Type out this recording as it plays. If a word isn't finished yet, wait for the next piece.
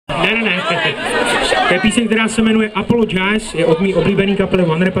Ne. To je píseň, která se jmenuje Apologize, je od mý oblíbený kapely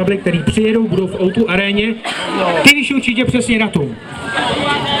One Republic, který přijedou, budou v O2 aréně. Ty víš určitě přesně datum.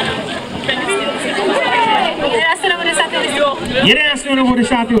 11. nebo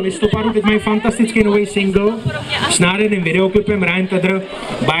 10. listopadu, teď mají fantastický nový single s nádherným videoklipem. Ryan Tedder,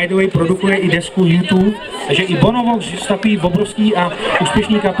 by the way, produkuje i desku YouTube, takže i Bonovox z takový obrovský a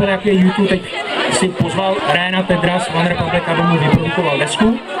úspěšný kapel, jak je YouTube, teď si pozval Ryana Teddera z One Republic, aby mu vyprodukoval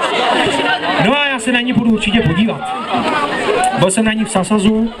desku. No a já se na ně budu určitě podívat. Byl jsem na ní v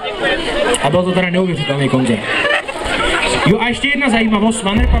Sasazu a byl to teda neuvěřitelný koncert. Jo a ještě jedna zajímavost,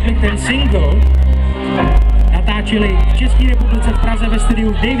 One Republic ten single natáčeli v České republice v Praze ve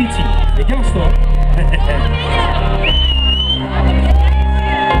studiu v Dejvicích. Věděla jsi to?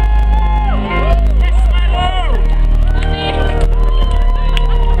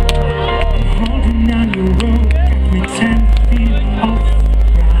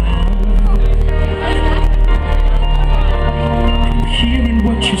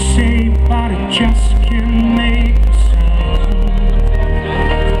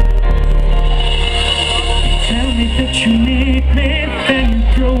 You need me, then you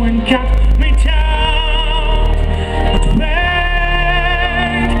go and cut me down. But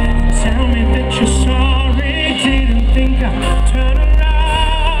wait, tell me that you're sorry, didn't think I'd turn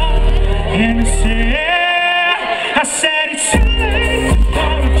around. And I said it's too late to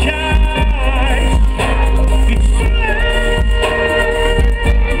apologize. It's too late.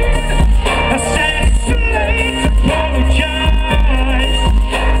 I said it's too late to apologize.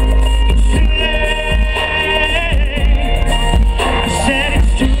 It's too late.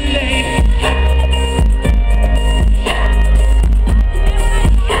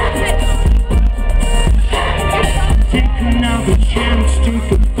 Chance,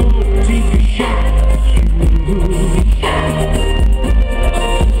 take a boat, take a shot at you.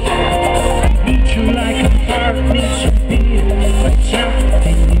 Need you like a heart needs a beat, but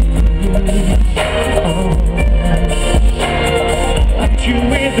something new. Oh, left you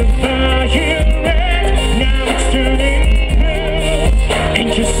with a violet, now it's turning blue. And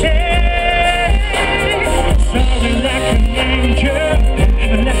you say, sorry like an angel,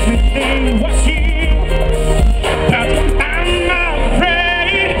 and let me think what's you.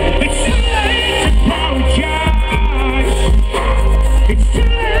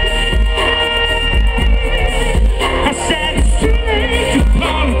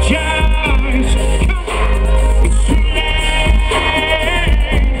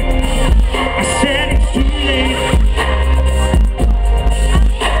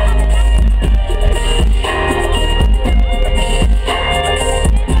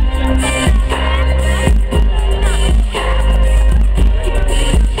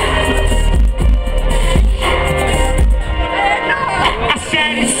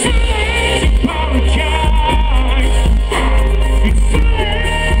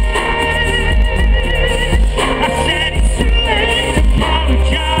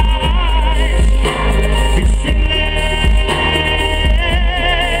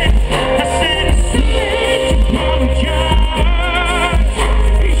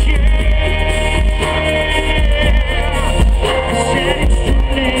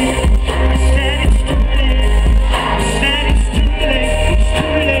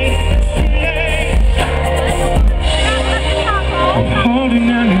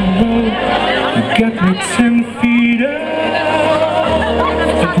 Got me 10 feet off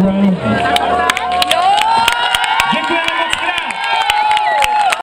the ground.